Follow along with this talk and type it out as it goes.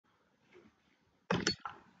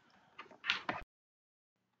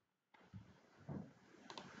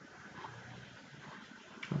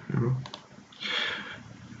Good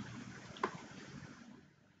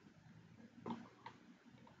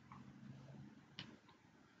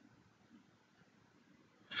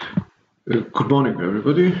morning,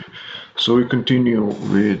 everybody. So we continue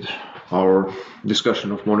with our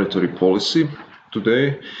discussion of monetary policy.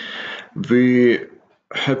 Today, we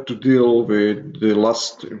have to deal with the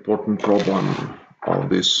last important problem of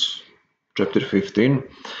this chapter 15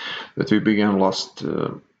 that we began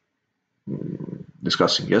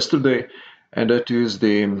discussing yesterday, and that is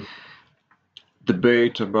the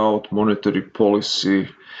debate about monetary policy,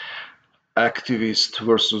 activist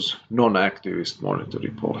versus non-activist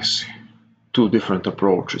monetary policy. Two different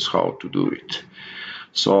approaches how to do it.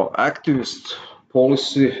 So activist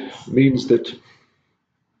policy means that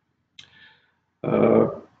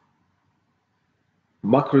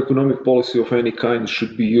macroeconomic policy of any kind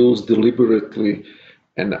should be used deliberately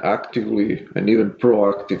and actively and even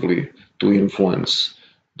proactively to influence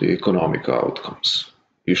the economic outcomes.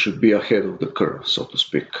 You should be ahead of the curve, so to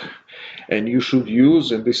speak. And you should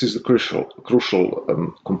use, and this is the crucial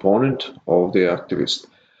component of the activist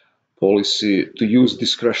policy, to use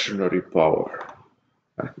discretionary power.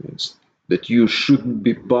 That means that you shouldn't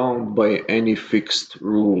be bound by any fixed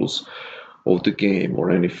rules of the game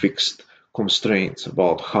or any fixed constraints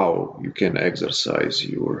about how you can exercise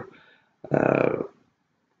your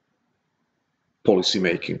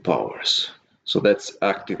policy-making powers. So that's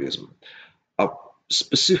activism. A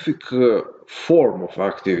specific form of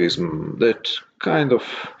activism that kind of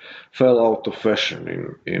fell out of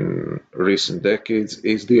fashion in recent decades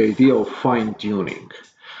is the idea of fine-tuning.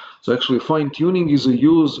 So actually fine-tuning is a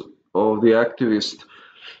use of the activist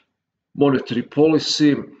monetary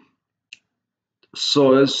policy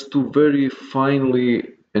so as to very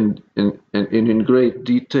finely and in great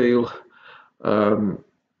detail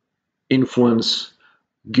influence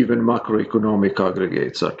given macroeconomic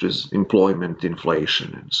aggregates such as employment,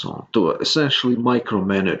 inflation, and so on, to essentially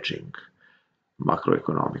micromanaging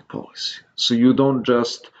macroeconomic policy. So you don't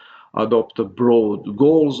just adopt a broad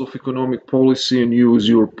goals of economic policy and use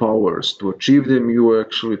your powers to achieve them. You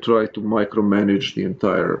actually try to micromanage the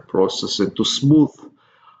entire process and to smooth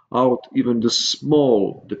out even the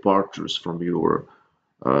small departures from your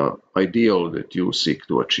ideal that you seek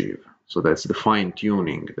to achieve. So that's the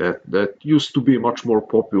fine-tuning that used to be much more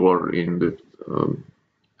popular in the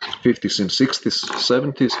 50s and 60s,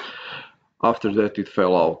 70s. After that, it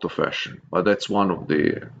fell out of fashion. But that's one of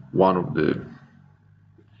the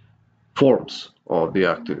forms of the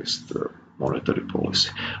activist monetary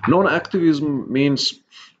policy. Non-activism means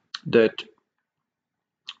that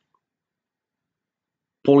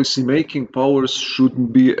policy-making powers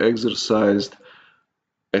shouldn't be exercised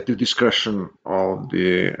at the discretion of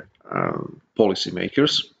the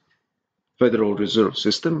policymakers, Federal Reserve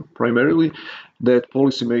System primarily, that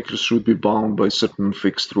policymakers should be bound by certain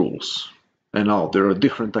fixed rules. And now there are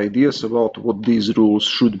different ideas about what these rules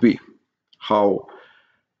should be, how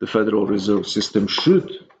the Federal Reserve System should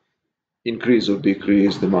increase or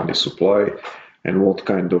decrease the money supply, and what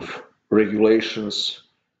kind of regulations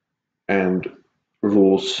and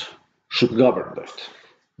rules should govern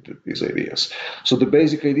these ideas. So the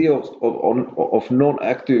basic idea of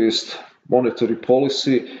non-activist monetary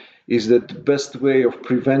policy is that the best way of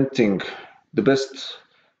preventing, the best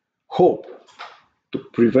hope to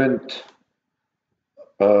prevent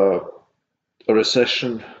a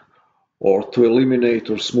recession or to eliminate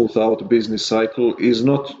or smooth out a business cycle is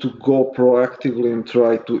not to go proactively and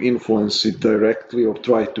try to influence it directly or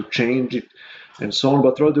try to change it and so on,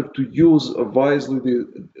 but rather to use a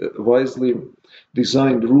wisely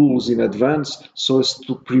designed rules in advance so as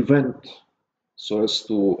to prevent, so as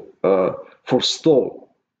to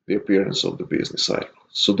forestall the appearance of the business cycle.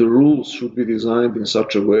 So the rules should be designed in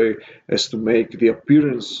such a way as to make the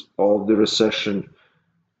appearance of the recession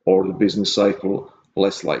or the business cycle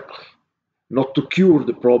less likely. Not to cure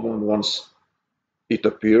the problem once it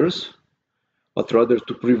appears, but rather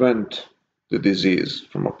to prevent the disease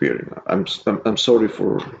from appearing. I'm sorry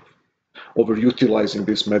for overutilizing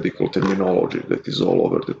this medical terminology that is all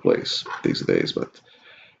over the place these days, but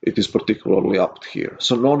it is particularly apt here.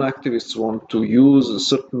 So non-activists want to use a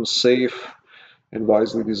certain safe and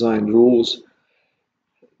wisely designed rules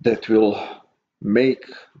that will make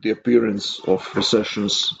the appearance of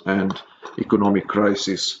recessions and economic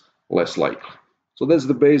crisis less likely. So that's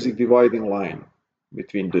the basic dividing line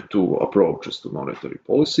between the two approaches to monetary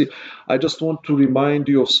policy. I just want to remind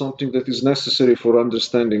you of something that is necessary for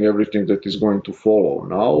understanding everything that is going to follow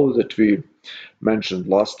now, that we mentioned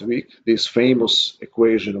last week, this famous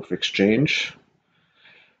equation of exchange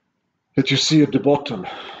that you see at the bottom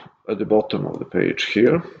of the page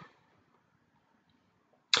here.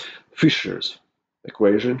 Fisher's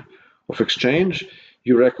equation of exchange.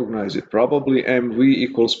 You recognize it probably. MV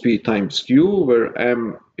equals P times Q, where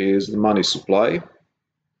M is the money supply,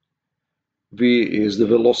 V is the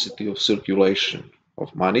velocity of circulation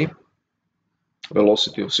of money.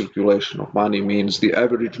 Velocity of circulation of money means the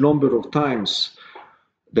average number of times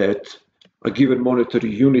that a given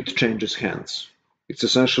monetary unit changes hands. It's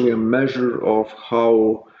essentially a measure of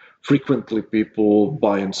how frequently people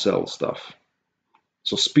buy and sell stuff.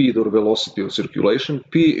 So speed or velocity of circulation.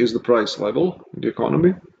 P is the price level in the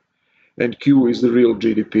economy, and Q is the real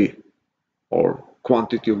GDP, or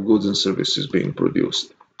quantity of goods and services being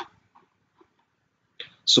produced.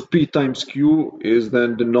 So P times Q is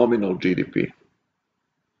then the nominal GDP.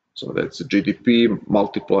 So that's the GDP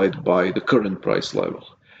multiplied by the current price level.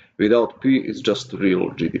 Without P, it's just the real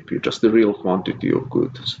GDP, just the real quantity of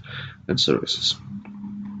goods and services.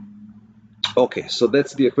 Okay, so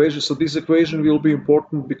that's the equation. So this equation will be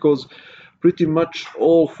important because pretty much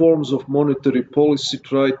all forms of monetary policy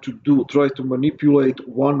try to manipulate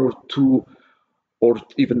one or two or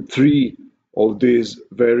even three of these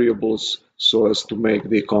variables so as to make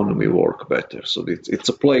the economy work better. So it's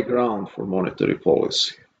a playground for monetary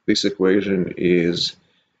policy. This equation is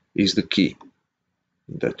the key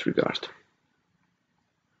in that regard.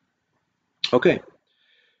 Okay,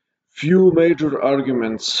 few major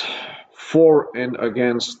arguments for and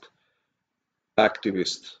against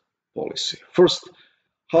activist policy. First,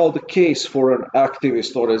 how the case for an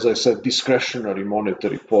activist, or as I said, discretionary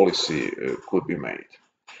monetary policy could be made.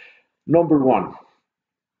 Number one,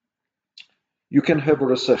 you can have a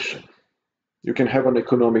recession, you can have an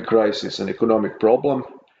economic crisis, an economic problem,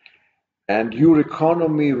 and your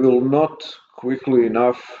economy will not quickly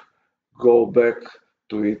enough go back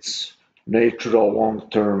to its natural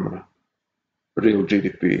long-term real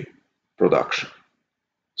GDP production.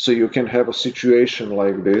 So you can have a situation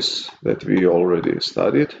like this that we already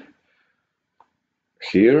studied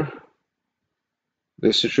here,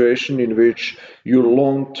 the situation in which your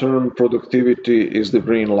long-term productivity is the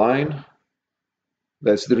green line.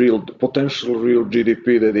 That's the real potential real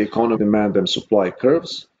GDP that the economy demand and supply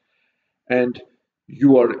curves. And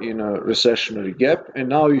you are in a recessionary gap. And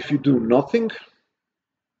now if you do nothing,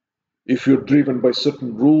 if you're driven by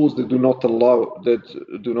certain rules that do not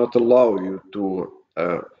allow you to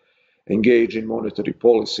engage in monetary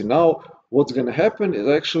policy, now what's going to happen is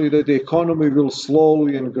actually that the economy will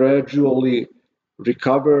slowly and gradually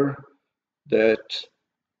recover. That,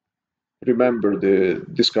 remember the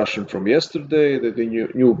discussion from yesterday, that the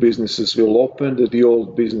new businesses will open, that the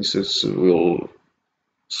old businesses will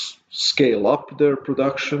scale up their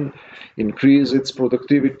production, increase its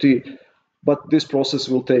productivity, but this process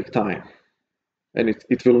will take time, and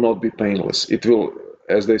it will not be painless. It will,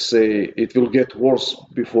 as they say, it will get worse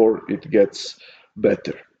before it gets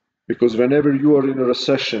better. Because whenever you are in a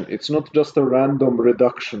recession, it's not just a random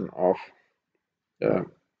reduction of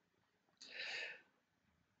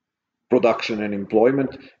production and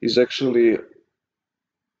employment, is actually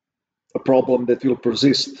a problem that will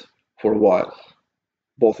persist for a while.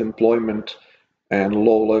 Both employment and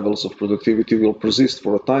low levels of productivity will persist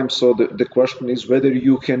for a time. So the question is whether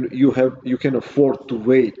you can afford to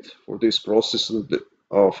wait for this process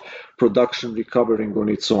of production recovering on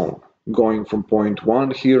its own, going from point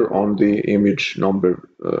one here on the image number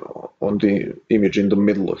on the image in the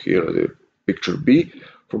middle here, the picture B,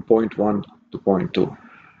 from point one to point two.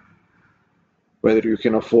 Whether you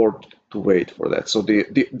can afford to wait for that. So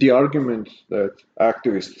the argument that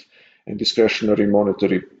activists and discretionary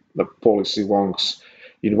monetary policy wonks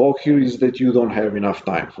invoke here is that you don't have enough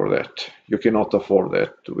time for that. You cannot afford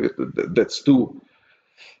that. That's too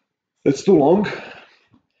long.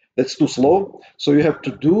 That's too slow. So you have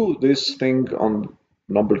to do this thing on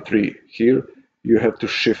number 3 here. You have to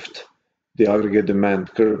shift the aggregate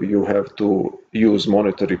demand curve. You have to use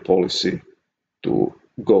monetary policy to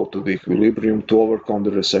go to the equilibrium, to overcome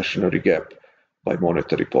the recessionary gap by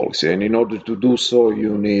monetary policy. And in order to do so,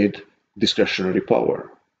 you need discretionary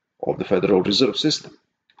power of the Federal Reserve System.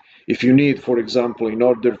 If you need, for example, in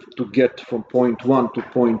order to get from point 1 to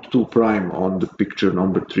point 2 prime on the picture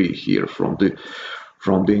number 3 here, from the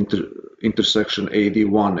intersection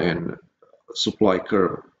AD1 and supply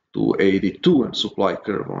curve to AD2 and supply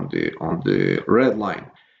curve on the red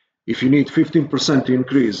line, if you need 15%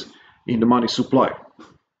 increase in the money supply,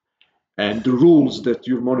 and the rules that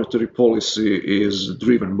your monetary policy is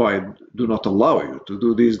driven by do not allow you to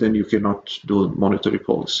do this, then you cannot do monetary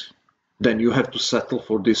policy. Then you have to settle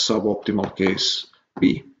for this suboptimal case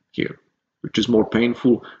B here, which is more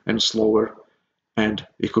painful and slower and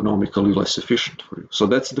economically less efficient for you. So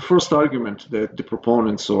that's the first argument that the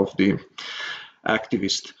proponents of the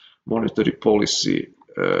activist monetary policy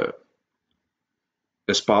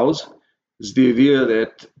espouse is the idea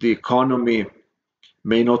that the economy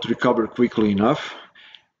may not recover quickly enough,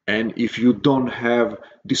 and if you don't have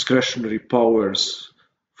discretionary powers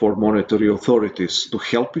for monetary authorities to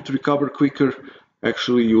help it recover quicker,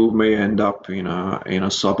 actually you may end up in a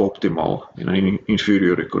suboptimal, in an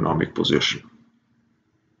inferior economic position.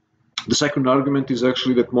 The second argument is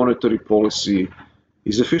actually that monetary policy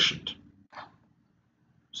is efficient.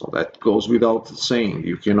 So that goes without saying.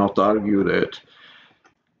 You cannot argue that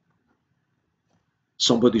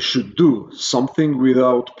somebody should do something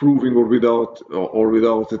without proving or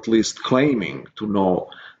without at least claiming to know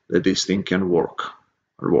that this thing can work.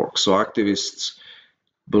 So activists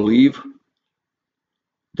believe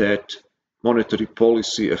that monetary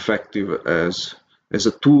policy effective as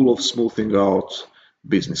a tool of smoothing out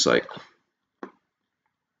business cycle.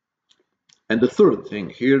 And the third thing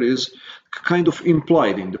here is kind of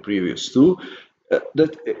implied in the previous two,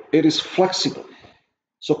 that it is flexible.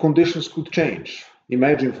 So conditions could change.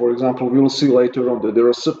 Imagine, for example, we will see later on that there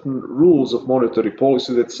are certain rules of monetary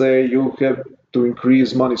policy that say you have to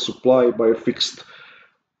increase money supply by a fixed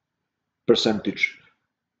percentage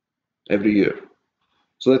every year.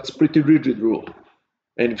 So that's a pretty rigid rule.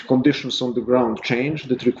 And if conditions on the ground change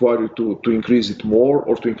that require you to increase it more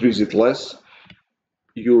or to increase it less,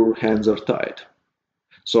 your hands are tied.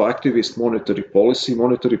 So activist monetary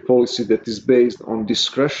policy that is based on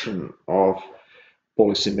discretion of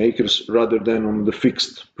policymakers rather than on the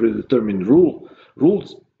fixed predetermined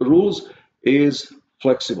rules is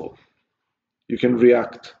flexible. You can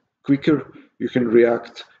react quicker, you can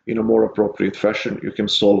react in a more appropriate fashion, you can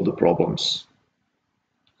solve the problems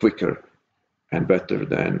quicker and better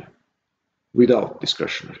than without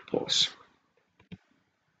discretionary policy.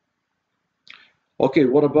 Okay,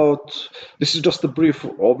 what about, this is just a brief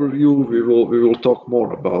overview, we will talk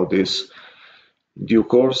more about this in due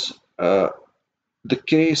course. The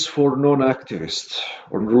case for non-activist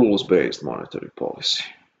or rules-based monetary policy.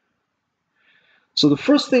 So the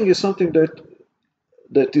first thing is something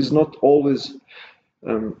that is not always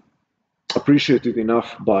appreciated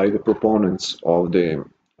enough by the proponents of the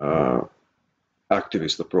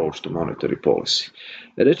activist approach to monetary policy.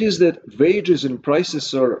 And it is that wages and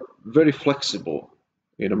prices are very flexible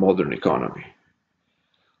in a modern economy.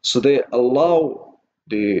 So they allow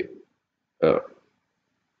the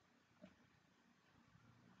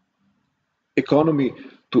economy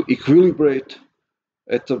to equilibrate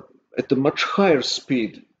at a much higher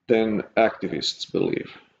speed than activists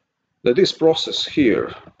believe. That this process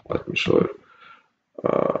here, let me show you.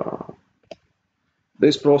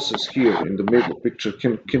 This process here in the middle picture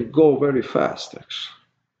can go very fast. Actually,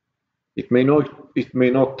 it may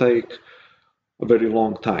not take a very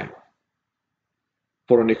long time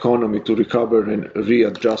for an economy to recover and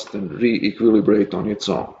readjust and re-equilibrate on its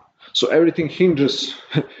own. So everything hinges,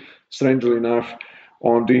 strangely enough,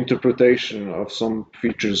 on the interpretation of some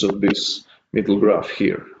features of this middle graph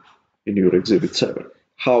here in your exhibit 7.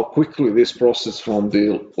 How quickly this process from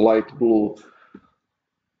the light blue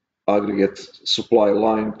aggregate supply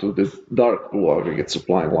line to the dark blue aggregate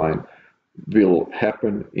supply line will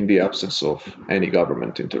happen in the absence of any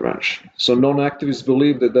government intervention. So non-activists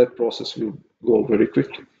believe that that process will go very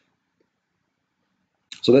quickly.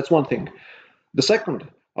 So that's one thing. The second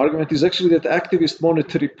argument is actually that activist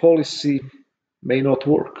monetary policy may not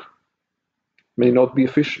work, may not be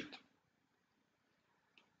efficient.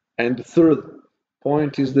 And the third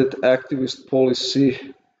point is that activist policy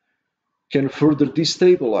can further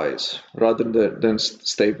destabilize rather than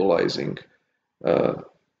stabilizing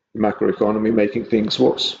macroeconomy, making things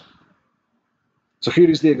worse. So here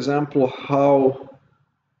is the example how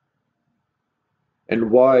and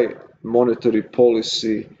why monetary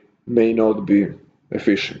policy may not be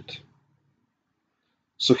efficient.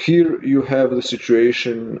 So here you have the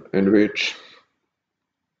situation in which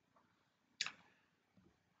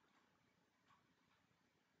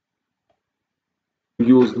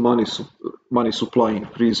used money supply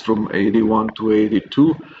increased from 81 to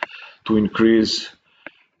 82 to increase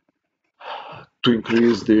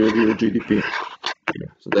the real GDP.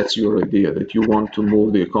 So that's your idea, that you want to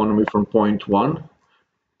move the economy from point 1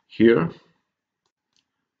 here,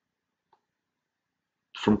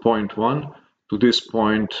 from point 1 to this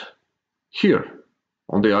point here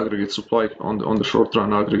on the aggregate supply, on the short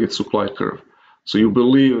run aggregate supply curve. So you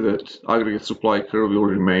believe that aggregate supply curve will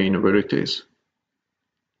remain where it is.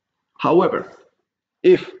 However,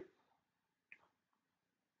 if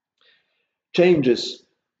changes,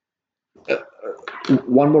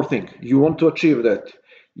 one more thing, you want to achieve that,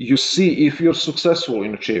 you see if you're successful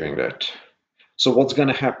in achieving that. So what's going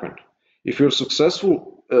to happen? If you're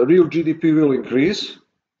successful real GDP will increase.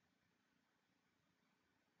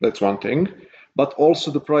 That's one thing, but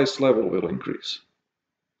also the price level will increase.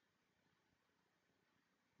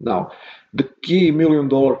 Now, the key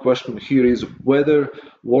million-dollar question here is whether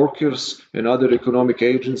workers and other economic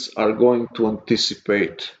agents are going to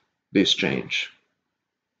anticipate this change.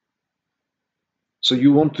 So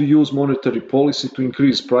you want to use monetary policy to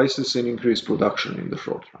increase prices and increase production in the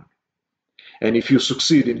short run. And if you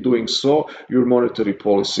succeed in doing so, your monetary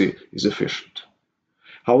policy is efficient.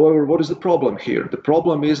 However, what is the problem here? The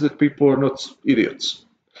problem is that people are not idiots,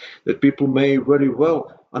 that people may very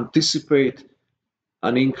well anticipate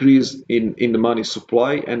an increase in the money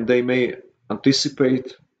supply, and they may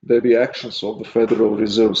anticipate that the actions of the Federal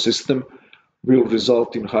Reserve System will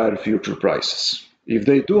result in higher future prices. If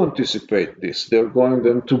they do anticipate this, they're going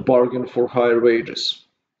then to bargain for higher wages,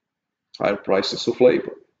 higher prices of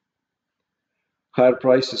labor. Higher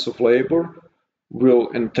prices of labor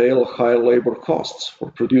will entail higher labor costs for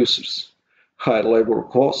producers. Higher labor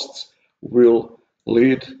costs will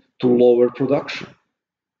lead to lower production.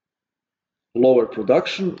 Lower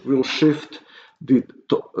production will shift the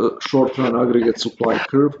short-run aggregate supply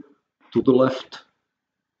curve to the left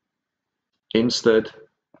instead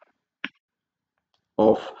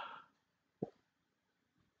of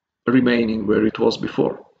remaining where it was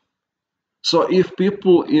before. So if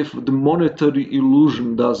the monetary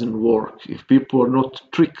illusion doesn't work, if people are not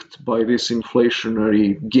tricked by this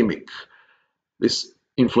inflationary gimmick, this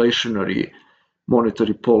inflationary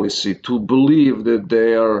monetary policy to believe that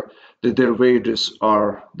their wages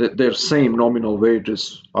are, that their same nominal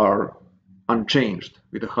wages are unchanged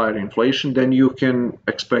with a higher inflation, then you can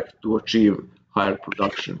expect to achieve higher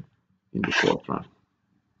production in the short run,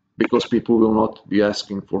 because people will not be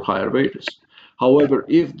asking for higher wages. However,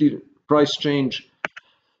 if the price change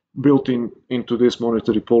built into this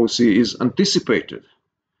monetary policy is anticipated,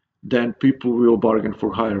 then people will bargain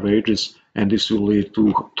for higher wages, and this will lead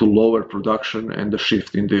to lower production and a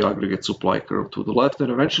shift in the aggregate supply curve to the left,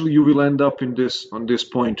 and eventually you will end up on this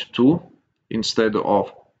point too, instead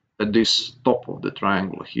of at this top of the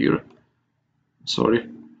triangle here. Sorry,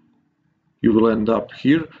 you will end up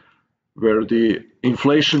here where the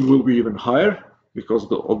inflation will be even higher because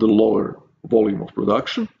of the lower volume of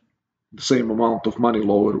production, the same amount of money,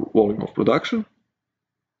 lower volume of production,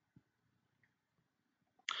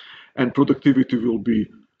 and productivity will be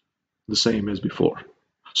the same as before.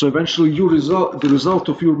 So eventually the result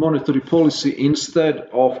of your monetary policy, instead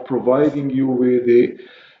of providing you with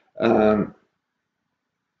a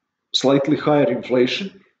slightly higher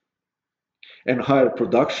inflation and higher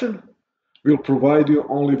production, will provide you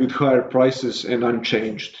only with higher prices and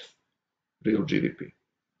unchanged real GDP.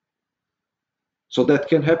 So that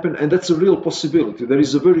can happen, and that's a real possibility. There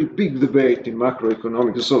is a very big debate in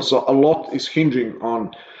macroeconomics, so a lot is hinging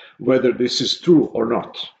on whether this is true or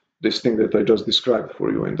not. This thing that I just described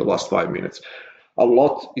for you in the last 5 minutes. A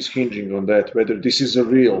lot is hinging on that, whether this is a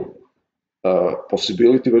real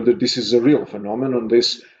possibility, whether this is a real phenomenon,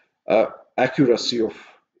 this accuracy of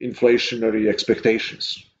inflationary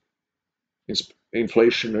expectations,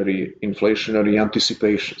 inflationary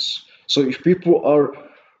anticipations. So if people are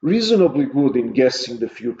reasonably good in guessing the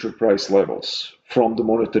future price levels from the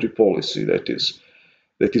monetary policy that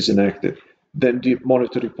is enacted, then the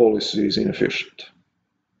monetary policy is inefficient.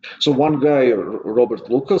 So one guy, Robert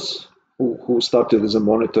Lucas, who started as a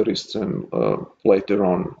monetarist and later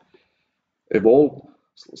on evolved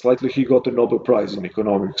slightly, he got a Nobel Prize in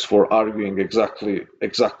economics for arguing exactly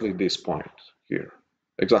this point here.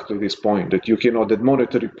 Exactly this point, that you cannot, that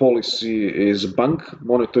monetary policy is bunk,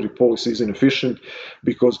 monetary policy is inefficient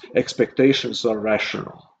because expectations are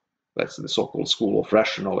rational. That's the so-called school of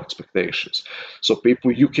rational expectations. So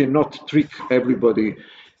people, you cannot trick everybody,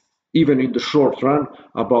 even in the short run,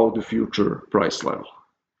 about the future price level.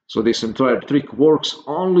 So this entire trick works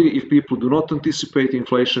only if people do not anticipate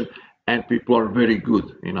inflation and people are very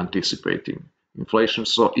good in anticipating inflation.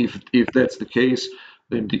 So if that's the case,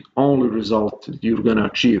 then the only result that you're going to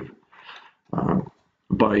achieve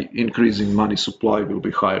by increasing money supply will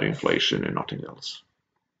be higher inflation and nothing else.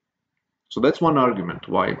 So that's one argument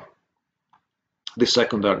why, the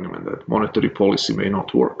second argument, that monetary policy may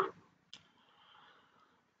not work.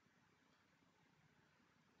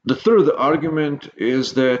 The third argument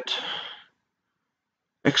is that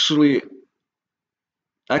actually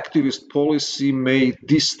activist policy may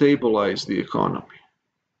destabilize the economy,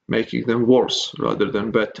 making them worse rather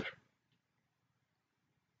than better.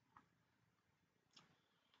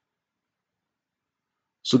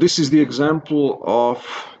 So this is the example of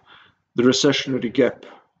the recessionary gap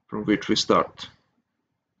from which we start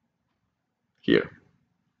here.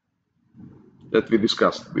 that we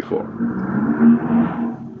discussed before.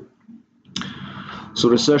 So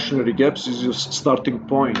recessionary gaps is your starting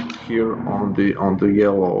point here on the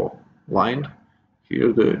yellow line.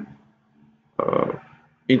 Here the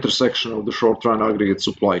intersection of the short-run aggregate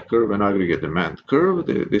supply curve and aggregate demand curve.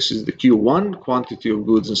 This is the Q1, quantity of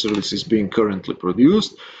goods and services being currently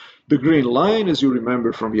produced. The green line, as you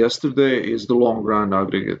remember from yesterday, is the long-run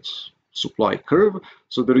aggregate supply curve.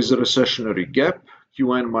 So there is a recessionary gap,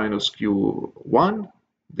 Qn minus Q1,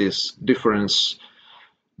 this difference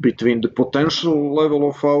between the potential level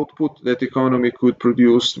of output that economy could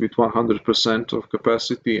produce with 100% of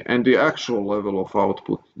capacity and the actual level of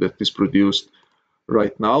output that is produced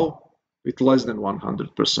right now with less than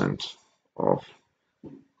 100% of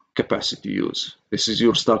capacity use. This is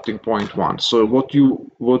your starting point one. So what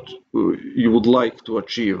you would like to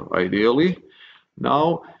achieve ideally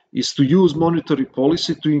now is to use monetary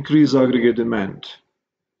policy to increase aggregate demand.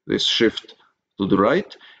 This shift to the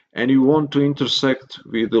right, and you want to intersect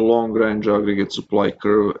with the long-range aggregate supply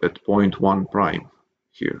curve at point 1 prime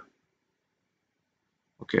here.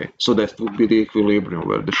 Okay, so that would be the equilibrium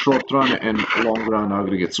where the short-run and long-run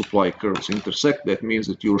aggregate supply curves intersect. That means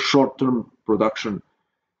that your short-term production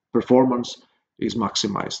performance is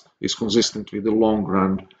maximized, is consistent with the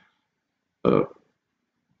long-run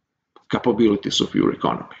capabilities of your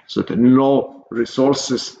economy, so that no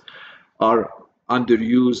resources are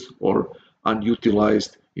underused or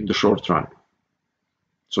unutilized in the short run.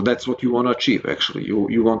 So that's what you want to achieve, actually.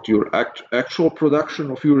 You want your actual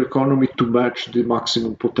production of your economy to match the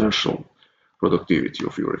maximum potential productivity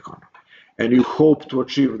of your economy. And you hope to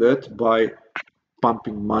achieve that by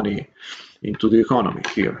pumping money into the economy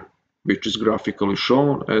here, which is graphically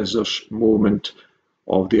shown as a movement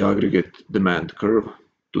of the aggregate demand curve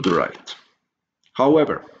to the right.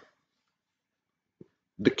 However,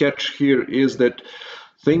 the catch here is that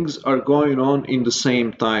things are going on in the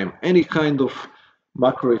same time. Any kind of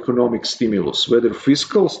macroeconomic stimulus, whether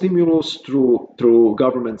fiscal stimulus through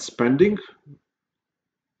government spending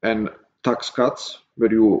and tax cuts,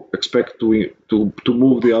 where you expect to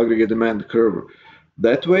move the aggregate demand curve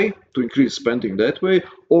that way, to increase spending that way,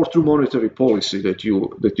 or through monetary policy that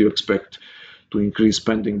you expect to increase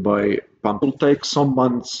spending by pump. It will take some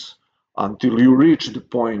months until you reach the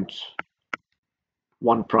point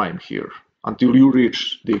 1 prime here, until you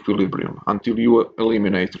reach the equilibrium, until you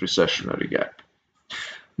eliminate recessionary gap.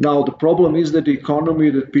 Now, the problem is that the economy,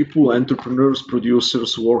 that people, entrepreneurs,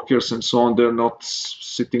 producers, workers, and so on, they're not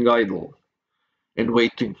sitting idle and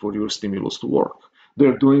waiting for your stimulus to work.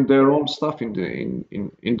 They're doing their own stuff in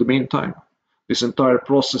the meantime. This entire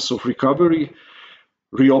process of recovery,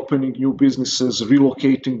 reopening new businesses,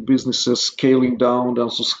 relocating businesses, scaling down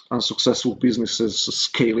unsuccessful businesses,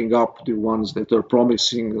 scaling up the ones that are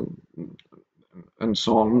promising, and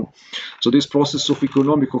so on. So this process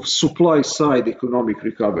of supply side economic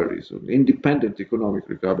recovery, so independent economic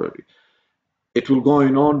recovery, it will go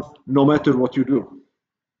on no matter what you do.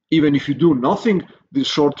 Even if you do nothing, the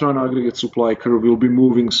short-run aggregate supply curve will be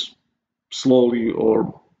moving slowly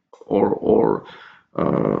or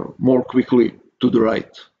more quickly to the right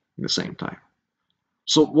at the same time.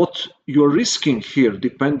 So what you're risking here,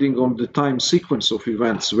 depending on the time sequence of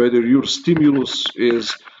events, whether your stimulus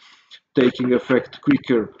is taking effect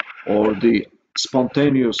quicker or the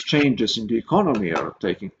spontaneous changes in the economy are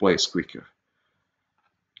taking place quicker,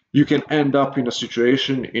 you can end up in a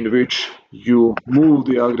situation in which you move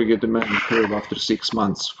the aggregate demand curve after 6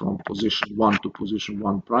 months from position 1 to position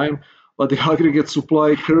 1 prime, but the aggregate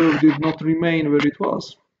supply curve did not remain where it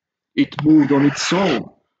was. It moved on its own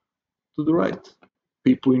to the right.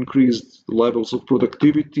 People increased the levels of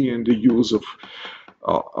productivity and the use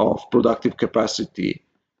of productive capacity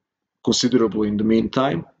considerably in the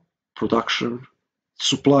meantime. Production,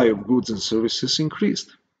 supply of goods and services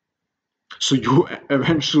increased. So you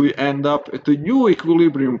eventually end up at a new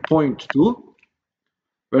equilibrium point 2,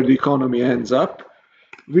 where the economy ends up,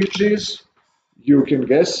 which is, you can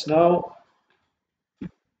guess now,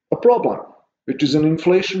 a problem, which is an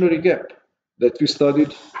inflationary gap that we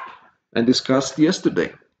studied and discussed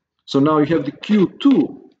yesterday. So now you have the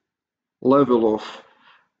Q2 level of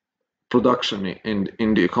production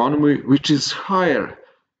in the economy, which is higher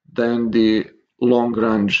than the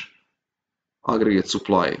long-range aggregate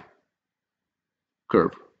supply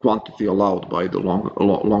curve, quantity allowed by the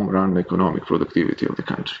long-run economic productivity of the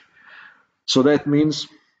country. So that means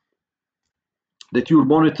that your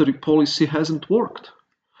monetary policy hasn't worked.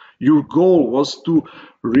 Your goal was to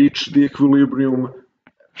reach the equilibrium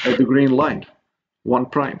at the green line, 1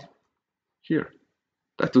 prime, here.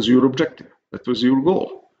 That was your objective. That was your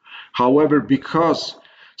goal. However, because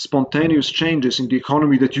spontaneous changes in the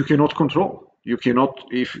economy that you cannot control, You cannot,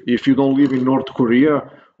 if you don't live in North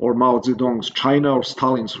Korea or Mao Zedong's China or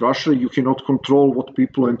Stalin's Russia, you cannot control what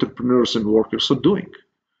people, entrepreneurs, and workers are doing.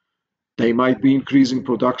 They might be increasing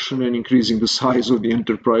production and increasing the size of the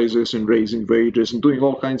enterprises and raising wages and doing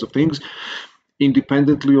all kinds of things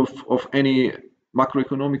independently of any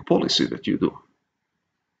macroeconomic policy that you do.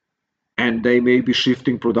 And they may be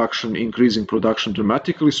shifting production, increasing production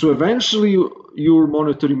dramatically. So eventually, your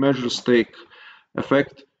monetary measures take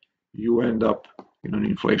effect. You end up in an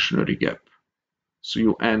inflationary gap. So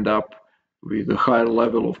you end up with a higher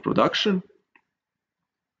level of production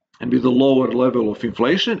and with a lower level of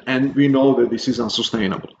inflation, and we know that this is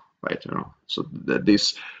unsustainable, right? So that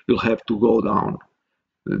this will have to go down.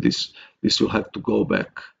 This will have to go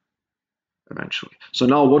back eventually. So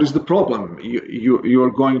now, what is the problem? You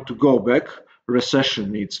are going to go back.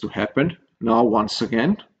 Recession needs to happen now once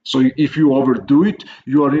again. So if you overdo it,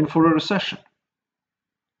 you are in for a recession.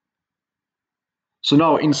 So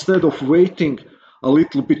now, instead of waiting a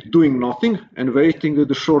little bit, doing nothing, and waiting that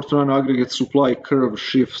the short-run aggregate supply curve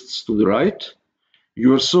shifts to the right,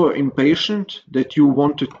 you are so impatient that you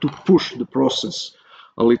wanted to push the process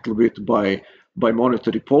a little bit by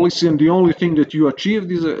monetary policy, and the only thing that you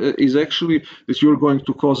achieved is actually that you're going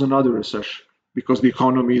to cause another recession, because the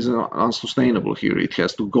economy is unsustainable here. It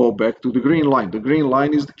has to go back to the green line. The green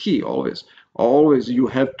line is the key always. Always you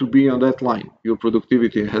have to be on that line. Your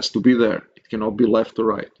productivity has to be there. It cannot be left or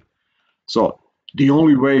right. So the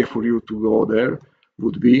only way for you to go there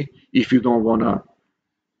would be, if you don't wanna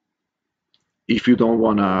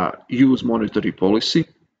use monetary policy,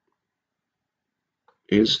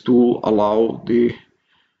 is to allow the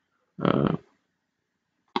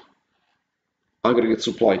aggregate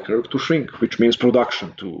supply curve to shrink, which means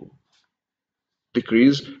production to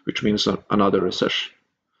decrease, which means another recession.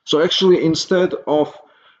 So actually, instead of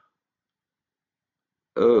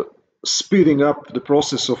speeding up the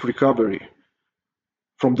process of recovery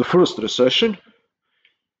from the first recession,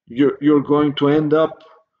 you're going to end up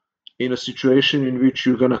in a situation in which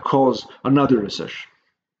you're going to cause another recession.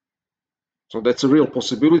 So that's a real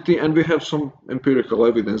possibility, and we have some empirical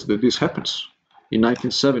evidence that this happens. In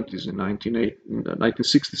 1970s, in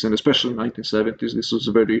 1960s, and especially in 1970s, this was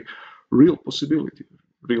a very real possibility,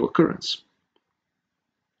 real occurrence.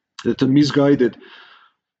 That a misguided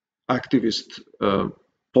activist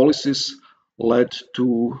policies led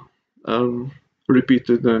to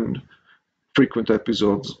repeated and frequent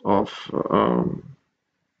episodes of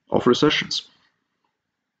recessions.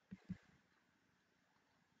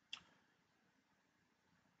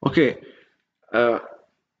 Okay,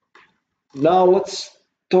 now let's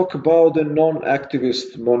talk about the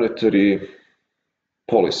non-activist monetary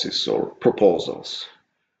policies or proposals.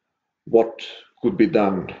 What could be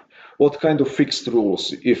done? What kind of fixed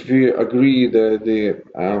rules? If we agree that the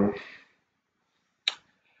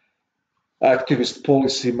activist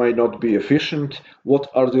policy might not be efficient, what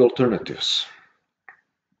are the alternatives?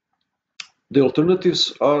 The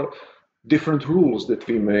alternatives are different rules that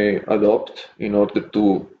we may adopt in order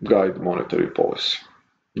to guide monetary policy.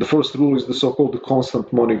 The first rule is the so-called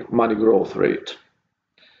constant money growth rate.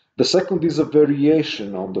 The second is a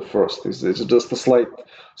variation on the first. It's just a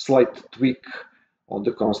slight tweak on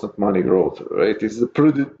the constant money growth rate. It's the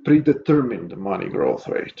predetermined money growth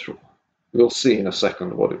rate. We'll see in a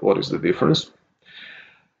second what is the difference.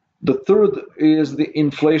 The third is the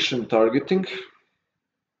inflation targeting.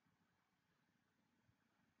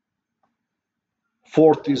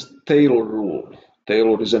 Fourth is Taylor rule.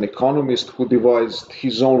 Taylor is an economist who devised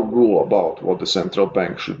his own rule about what the central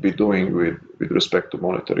bank should be doing with respect to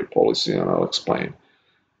monetary policy, and I'll explain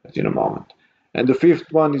that in a moment. And the fifth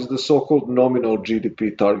one is the so-called nominal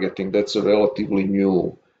GDP targeting. That's a relatively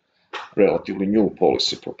new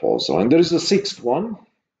policy proposal. And there is a sixth one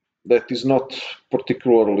that is not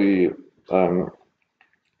particularly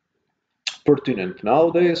pertinent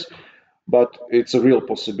nowadays, but it's a real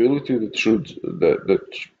possibility that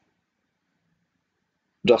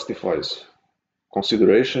justifies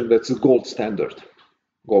consideration. That's the gold standard.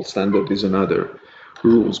 Gold standard is another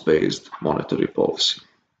rules-based monetary policy.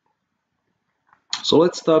 So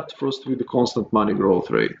let's start first with the constant money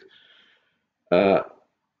growth rate.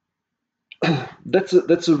 That's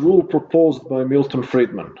a rule proposed by Milton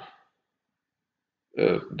Friedman,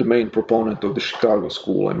 the main proponent of the Chicago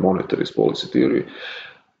School and monetary policy theory.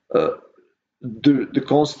 The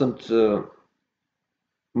constant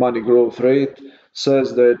money growth rate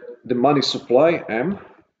says that the money supply, M,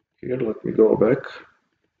 here let me go back,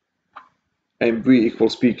 MV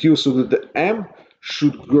equals PQ, so that the M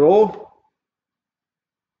should grow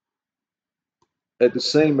at the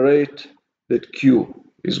same rate that Q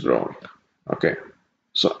is growing. Okay,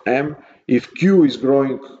 so M If Q is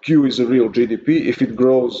growing, Q is a real GDP, if it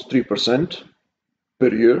grows 3% per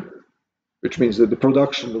year, which means that the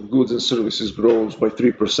production of goods and services grows by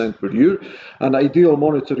 3% per year, an ideal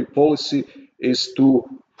monetary policy is to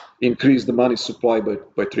increase the money supply by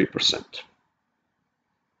 3%.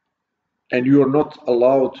 And you are not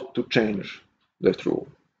allowed to change that rule.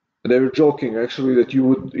 They were joking actually that you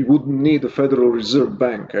wouldn't need a Federal Reserve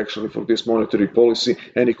Bank actually for this monetary policy.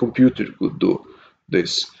 Any computer could do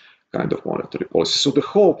this kind of monetary policy. So the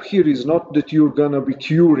hope here is not that you're gonna be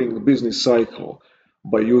curing the business cycle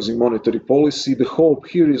by using monetary policy. The hope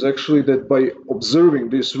here is actually that by observing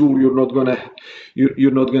this rule, you're not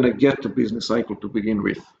gonna get a business cycle to begin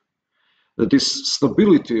with. That this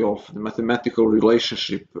stability of the mathematical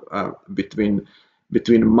relationship between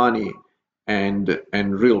money and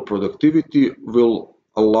real productivity will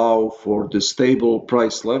allow for the stable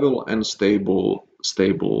price level and stable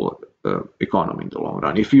economy in the long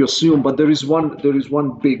run. If you assume, but there is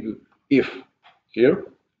one big if here.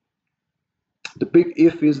 The big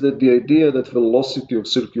if is that the idea that velocity of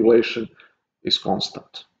circulation is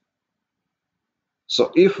constant.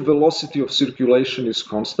 So if velocity of circulation is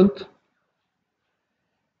constant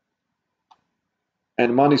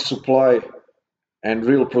and money supply and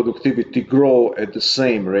real productivity grow at the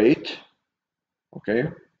same rate, okay,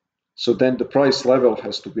 so then the price level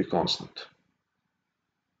has to be constant.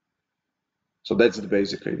 So that's the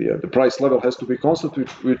basic idea. The price level has to be constant,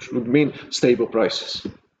 which would mean stable prices.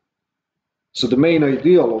 So the main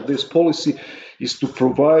ideal of this policy is to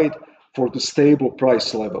provide for the stable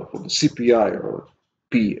price level, for the CPI or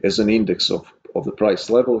P as an index of the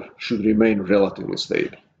price level should remain relatively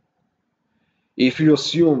stable. If you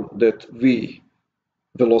assume that V,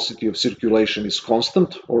 velocity of circulation, is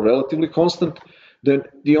constant or relatively constant, then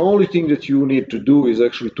the only thing that you need to do is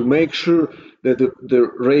actually to make sure that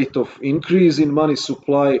the rate of increase in money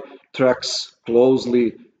supply tracks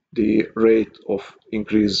closely the rate of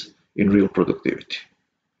increase in real productivity.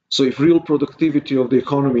 So if real productivity of the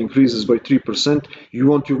economy increases by 3%, you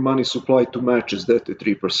want your money supply to match that at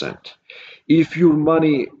 3%. If your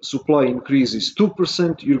money supply increases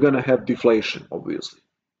 2%, you're going to have deflation, obviously.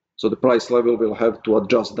 So the price level will have to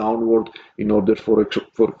adjust downward in order for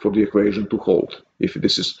the equation to hold. If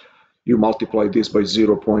this is, you multiply this by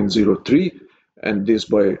 0.03 and this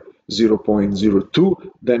by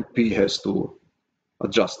 0.02, then P has to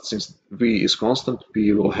adjust. Since V is constant,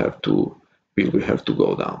 P will have to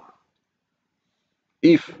go down.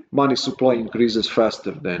 If money supply increases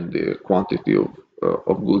faster than the quantity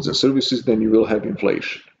of goods and services, then you will have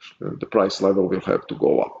inflation. The price level will have to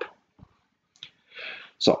go up.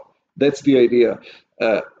 So that's the idea.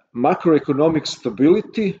 Macroeconomic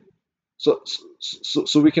stability. So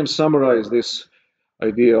we can summarize this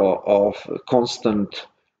idea of constant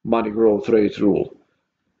money growth rate rule.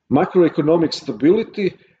 Macroeconomic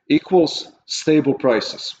stability equals stable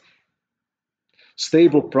prices.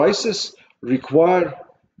 Stable prices require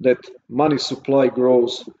that money supply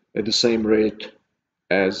grows at the same rate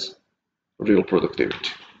as real productivity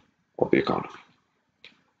of the economy.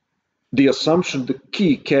 The assumption, the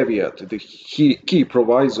key caveat, the key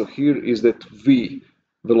proviso here is that V,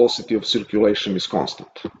 velocity of circulation, is constant.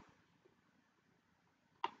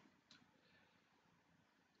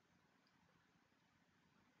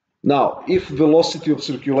 Now, if velocity of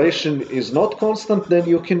circulation is not constant, then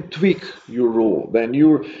you can tweak your rule. Then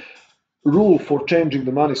your rule for changing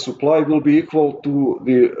the money supply will be equal to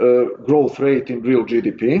the growth rate in real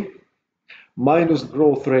GDP minus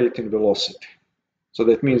growth rate in velocity. So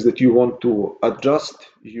that means that you want to adjust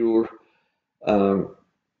your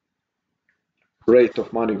rate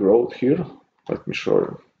of money growth here. Let me show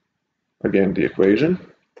you again the equation.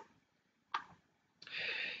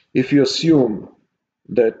 If you assume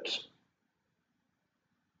that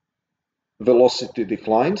velocity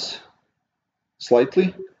declines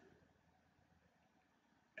slightly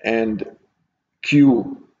and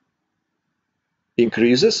Q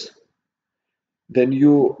increases, then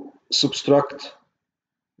you subtract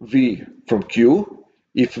V from Q.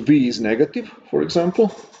 If V is negative, for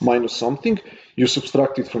example, minus something, you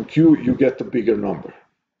subtract it from Q, you get a bigger number.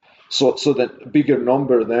 So that bigger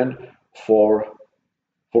number then for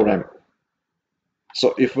M.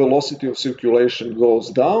 So if velocity of circulation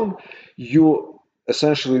goes down,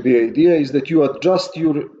 essentially the idea is that you adjust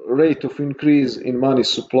your rate of increase in money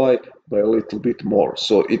supply by a little bit more.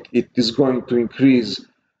 So it is going to increase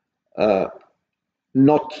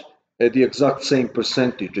not at the exact same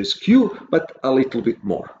percentage as Q, but a little bit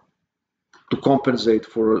more to compensate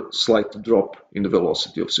for a slight drop in the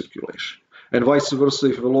velocity of circulation. And vice versa,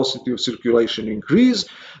 if velocity of circulation increase,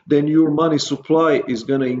 then your money supply is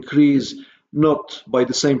going to increase not by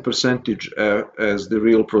the same percentage as the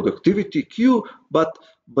real productivity Q, but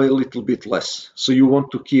by a little bit less. So you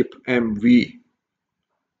want to keep MV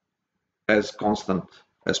as constant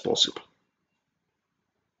as possible.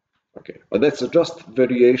 Okay, but that's just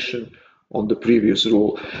variation on the previous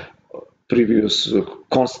rule, previous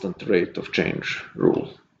constant rate of change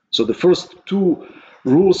rule. So the first two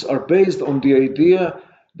rules are based on the idea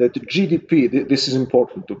that GDP, this is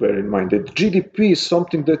important to bear in mind, that GDP is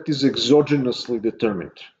something that is exogenously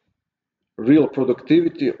determined. Real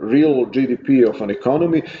productivity, real GDP of an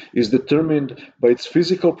economy is determined by its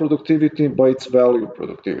physical productivity, by its value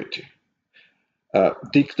productivity,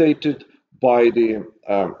 dictated by the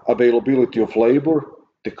availability of labor,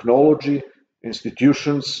 technology,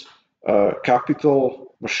 institutions,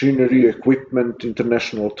 capital, machinery, equipment,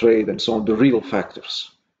 international trade, and so on, the real factors.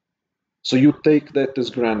 So you take that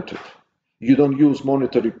as granted. You don't use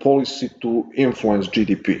monetary policy to influence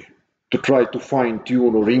GDP, to try to fine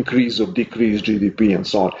tune or increase or decrease GDP and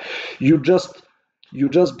so on. You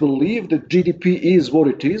just believe that GDP is what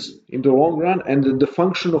it is in the long run, and that the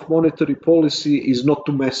function of monetary policy is not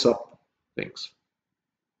to mess up things.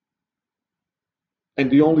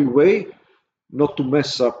 And the only way not to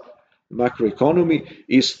mess up macroeconomy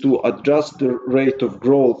is to adjust the rate of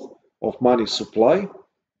growth of money supply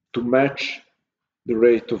to match the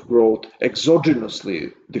rate of growth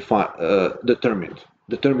exogenously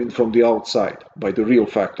determined from the outside by the real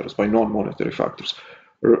factors, by non-monetary factors.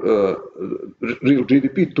 Real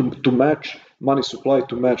GDP to match money supply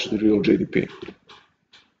to match the real GDP.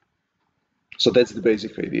 So that's the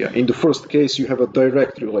basic idea. In the first case, you have a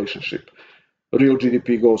direct relationship. Real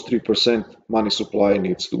GDP goes 3%, money supply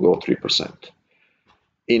needs to go 3%.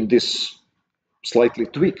 In this slightly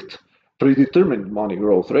tweaked predetermined money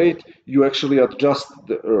growth rate, you actually adjust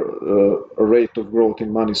the rate of growth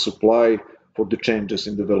in money supply for the changes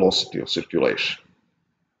in the velocity of circulation.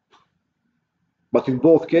 But in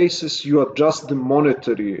both cases, you adjust the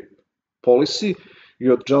monetary policy,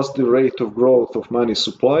 you adjust the rate of growth of money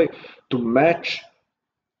supply to match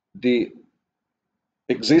the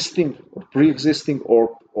existing or pre-existing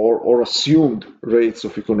or assumed rates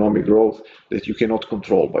of economic growth that you cannot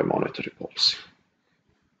control by monetary policy.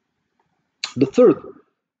 The third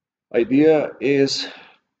idea is,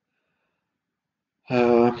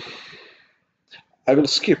 I will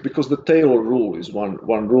skip because the Taylor rule is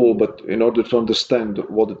one rule, but in order to understand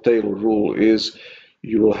what the Taylor rule is,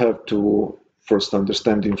 you will have to first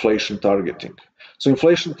understand inflation targeting. So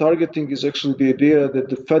inflation targeting is actually the idea that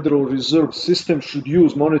the Federal Reserve System should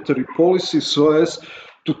use monetary policy so as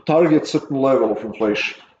to target certain level of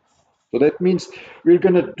inflation. So that means we're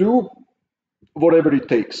going to do whatever it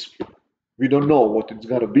takes. We don't know what it's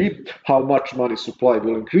going to be, how much money supply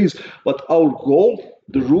will increase, but our goal,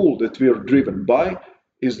 the rule that we are driven by,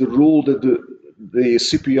 is the rule that the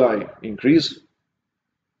CPI increase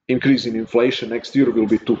in inflation next year will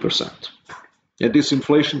be 2%. And this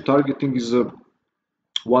inflation targeting is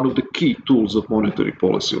one of the key tools of monetary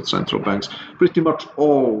policy of central banks. Pretty much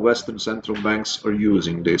all Western central banks are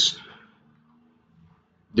using this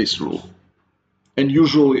rule. And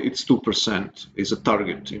usually it's 2% is a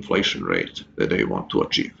target inflation rate that they want to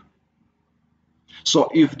achieve. So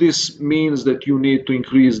if this means that you need to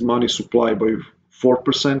increase money supply by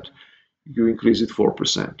 4%, you increase it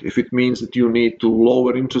 4%. If it means that you need to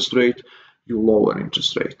lower interest rate, you lower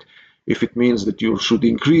interest rate. If it means that you should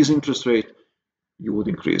increase interest rate, you would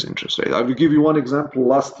increase interest rate. I will give you one example.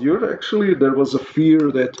 Last year, actually, there was a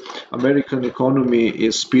fear that American economy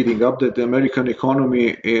is speeding up, that the American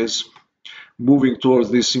economy is moving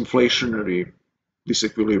towards this inflationary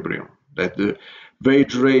disequilibrium, that the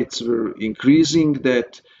wage rates were increasing,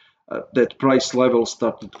 that price levels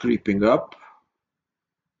started creeping up,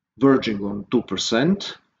 verging on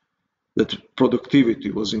 2%, that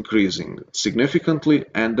productivity was increasing significantly,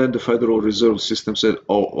 and then the Federal Reserve System said,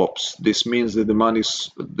 oh, oops, this means that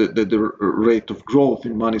the rate of growth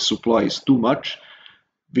in money supply is too much.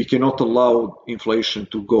 We cannot allow inflation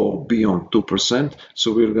to go beyond 2%,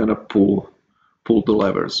 so we're going to pull the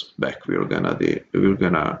levers back. We're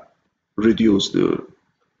gonna reduce the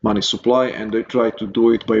money supply, and they try to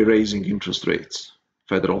do it by raising interest rates,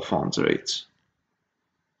 federal funds rates.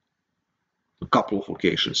 A couple of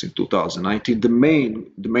occasions in 2019. The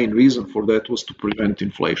main reason for that was to prevent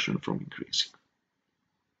inflation from increasing.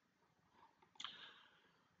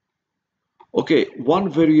 Okay, one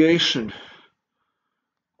variation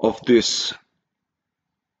of this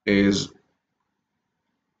is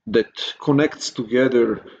that connects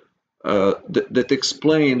together, that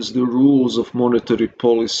explains the rules of monetary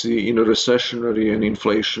policy in a recessionary and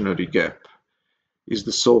inflationary gap, is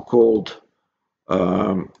the so-called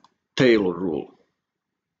Taylor rule.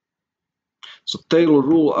 So Taylor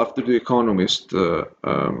rule, after the economist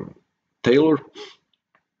Taylor,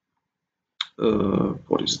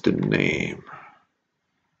 what is the name?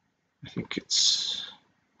 I think it's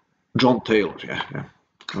John Taylor. Yeah,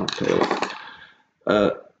 John Taylor.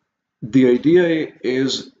 The idea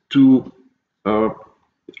is to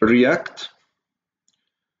react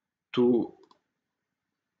to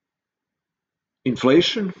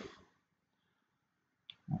inflation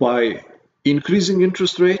by increasing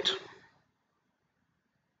interest rate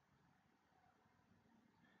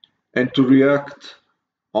and to react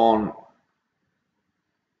on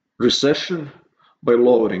recession by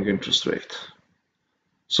lowering interest rate.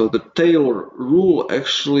 So the Taylor rule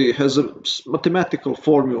actually has a mathematical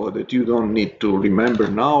formula that you don't need to remember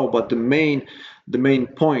now, but the main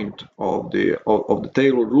point of the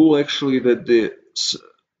Taylor rule actually that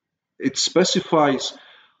it specifies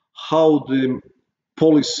how the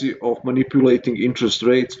policy of manipulating interest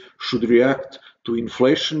rates should react to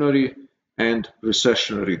inflationary and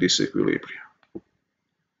recessionary disequilibrium.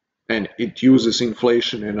 And it uses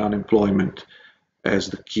inflation and unemployment as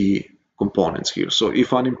the key components here. So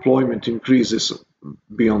if unemployment increases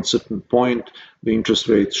beyond certain point, the interest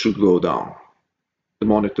rates should go down. The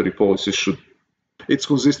monetary policy should, it's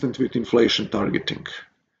consistent with inflation targeting.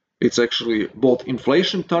 It's actually both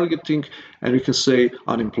inflation targeting and we can say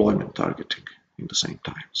unemployment targeting in the same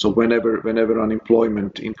time. So whenever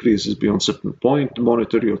unemployment increases beyond certain point, the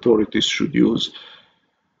monetary authorities should use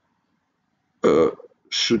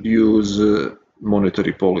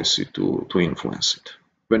monetary policy to influence it.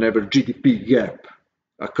 Whenever GDP gap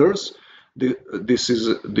occurs, this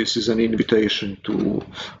is an invitation to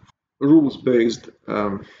rules-based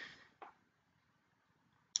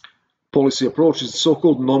policy approach. Is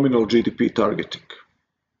so-called nominal GDP targeting.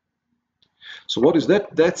 So what is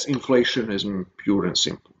that? That's inflationism, pure and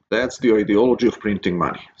simple. That's the ideology of printing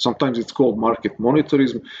money. Sometimes it's called market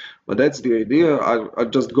monetarism, but that's the idea. I'll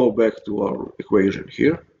just go back to our equation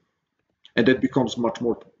here, and that becomes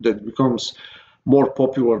more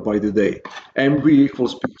popular by the day. MV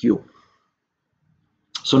equals PQ.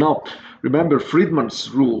 So now, remember Friedman's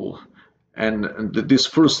rule and these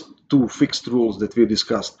first two fixed rules that we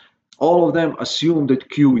discussed, all of them assume that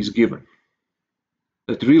Q is given,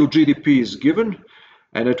 that real GDP is given,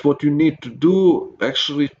 and that what you need to do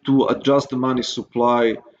actually to adjust the money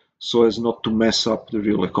supply so as not to mess up the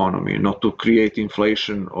real economy, not to create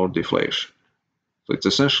inflation or deflation. So it's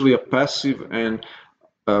essentially a passive and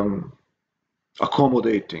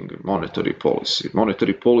accommodating monetary policy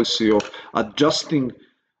of adjusting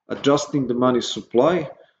the money supply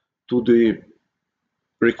to the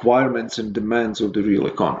requirements and demands of the real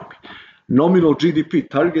economy. Nominal GDP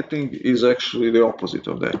targeting is actually the opposite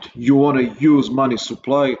of that. You want to use money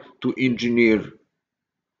supply to engineer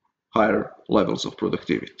higher levels of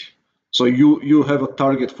productivity. So you have a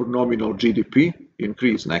target for nominal GDP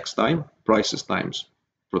increase next time, prices times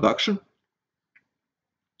production,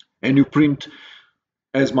 and you print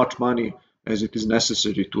as much money as it is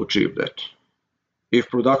necessary to achieve that. If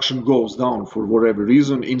production goes down for whatever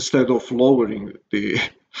reason, instead of lowering the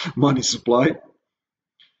money supply,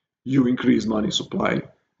 you increase money supply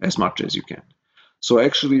as much as you can. So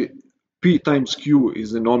actually, P times Q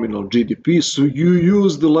is the nominal GDP, so you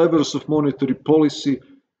use the levers of monetary policy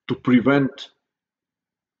to prevent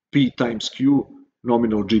P times Q,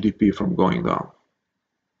 nominal GDP, from going down.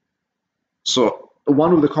 So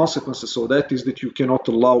one of the consequences of that is that you cannot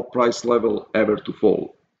allow price level ever to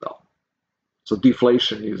fall down. So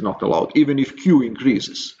deflation is not allowed, even if Q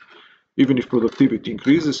increases, even if productivity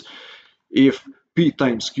increases. If P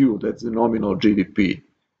times Q, that's the nominal GDP,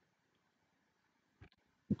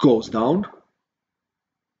 goes down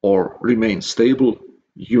or remains stable,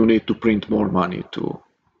 you need to print more money to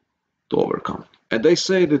overcome it. And they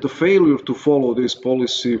say that the failure to follow this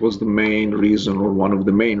policy was the main reason, or one of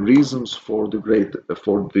the main reasons, for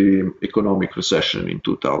the economic recession in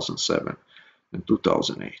 2007 and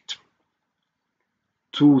 2008.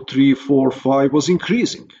 2, 3, 4, 5 was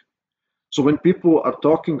increasing. So when people are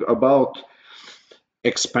talking about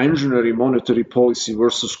expansionary monetary policy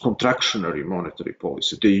versus contractionary monetary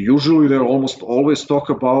policy, they almost always talk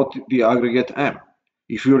about the aggregate M.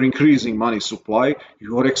 If you're increasing money supply,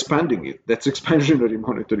 you are expanding it. That's expansionary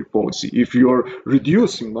monetary policy. If you're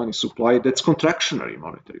reducing money supply, that's contractionary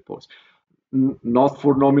monetary policy. Not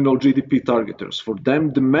for nominal GDP targeters. For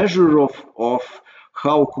them, the measure of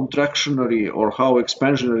how contractionary or how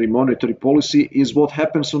expansionary monetary policy is what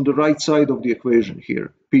happens on the right side of the equation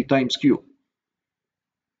here, P times Q.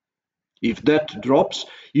 If that drops,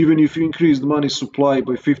 even if you increase the money supply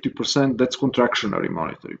by 50%, that's contractionary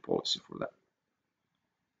monetary policy for that.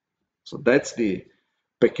 So that's the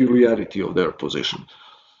peculiarity of their position.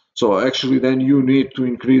 So actually then you need to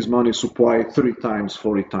increase money supply 3 times,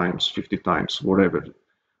 40 times, 50 times,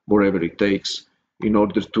 whatever it takes in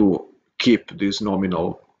order to keep this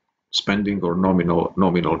nominal spending or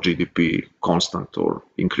nominal GDP constant or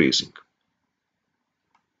increasing.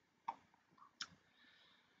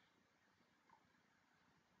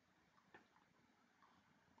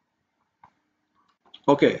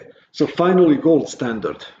 Okay, so finally gold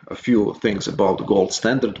standard. A few things about gold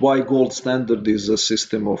standard. Why gold standard is a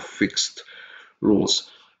system of fixed rules.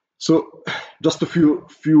 So just a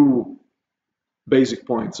few basic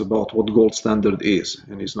points about what gold standard is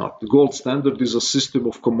and is not. The gold standard is a system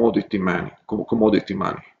of commodity money.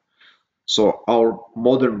 So our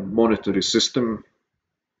modern monetary system,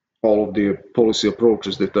 all of the policy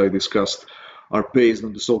approaches that I discussed are based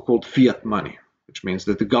on the so-called fiat money, which means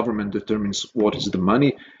that the government determines what is the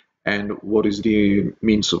money and what is the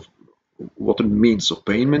means of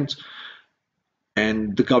payment,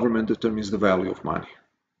 and the government determines the value of money,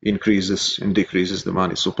 increases and decreases the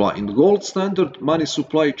money supply. In the gold standard, money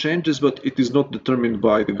supply changes, but it is not determined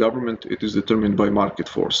by the government, it is determined by market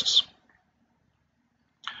forces.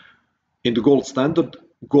 In the gold standard,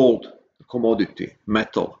 gold, commodity,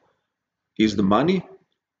 metal, is the money,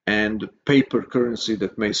 and paper currency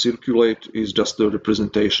that may circulate is just a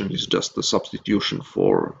representation, is just a substitution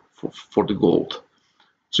for the gold.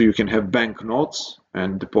 So you can have banknotes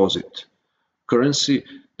and deposit currency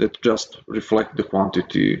that just reflect the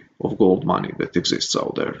quantity of gold money that exists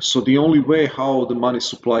out there. So the only way how the money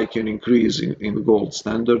supply can increase in the gold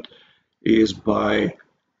standard is by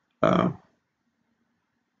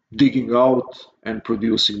digging out and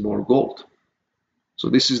producing more gold. So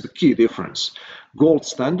this is the key difference. Gold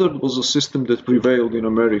standard was a system that prevailed in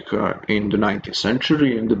America in the 19th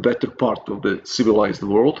century, in the better part of the civilized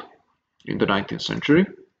world in the 19th century.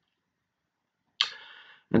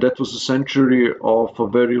 And that was a century of a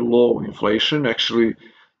very low inflation. Actually,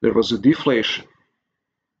 there was a deflation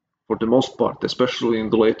for the most part, especially in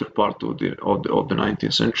the later part of the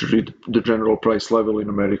 19th century. The general price level in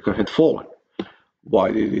America had fallen.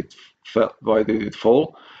 Why did it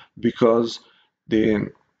fall? Because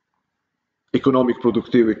the economic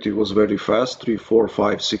productivity was very fast, 3, 4,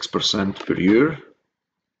 5, 6% per year.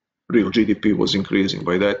 Real GDP was increasing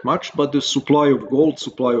by that much, but the supply of gold,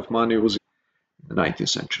 supply of money was in the 19th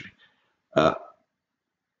century.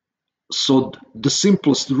 So the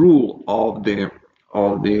simplest rule of the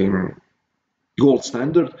gold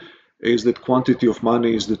standard is that quantity of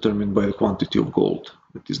money is determined by the quantity of gold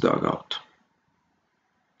that is dug out.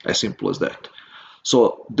 As simple as that.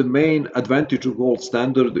 So the main advantage of gold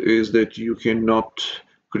standard is that you cannot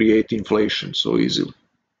create inflation so easily.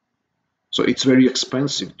 So it's very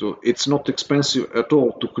expensive it's not expensive at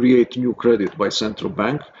all to create new credit by central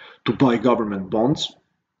bank, to buy government bonds.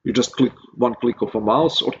 You just click one click of a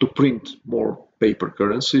mouse, or to print more paper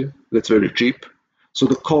currency. That's very cheap. So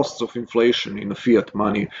the costs of inflation in the fiat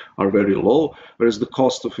money are very low, whereas the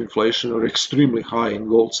costs of inflation are extremely high in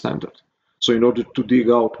gold standard. So in order to dig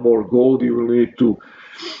out more gold, you will need to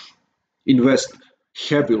invest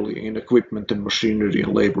heavily in equipment and machinery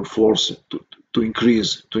and labor force to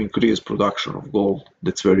increase production of gold.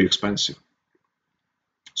 That's very expensive.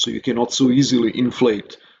 So you cannot so easily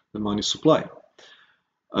inflate the money supply.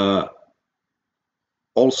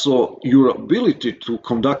 Also, your ability to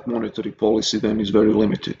conduct monetary policy then is very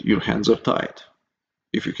limited. Your hands are tied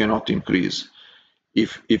if you cannot increase.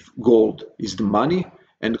 If gold is the money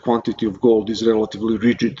and the quantity of gold is relatively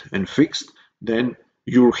rigid and fixed, then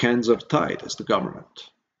your hands are tied as the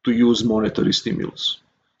government to use monetary stimulus.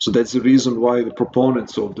 So that's the reason why the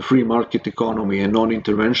proponents of the free market economy and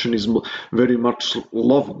non-interventionism very much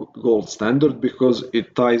love gold standard, because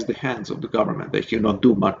it ties the hands of the government. They cannot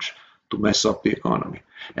do much to mess up the economy.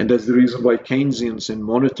 And that's the reason why Keynesians and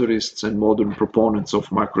monetarists and modern proponents of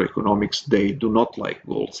macroeconomics, they do not like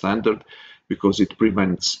gold standard, because it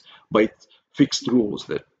prevents, by its fixed rules,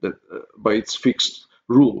 by its fixed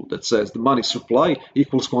rule that says the money supply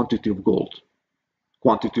equals quantity of gold.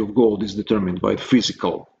 Quantity of gold is determined by the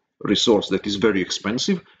physical resource that is very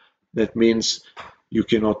expensive. That means you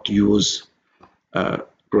cannot use a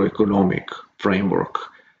macroeconomic framework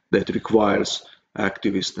that requires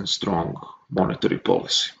activist and strong monetary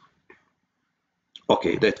policy.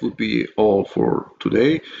 Okay, that would be all for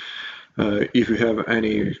today. If you have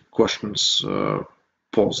any questions,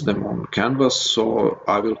 post them on Canvas. So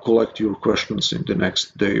I will collect your questions in the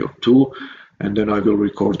next day or two, and then I will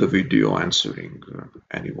record the video answering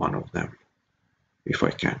any one of them if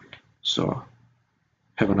I can. So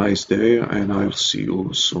have a nice day, and I'll see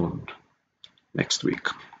you soon next week.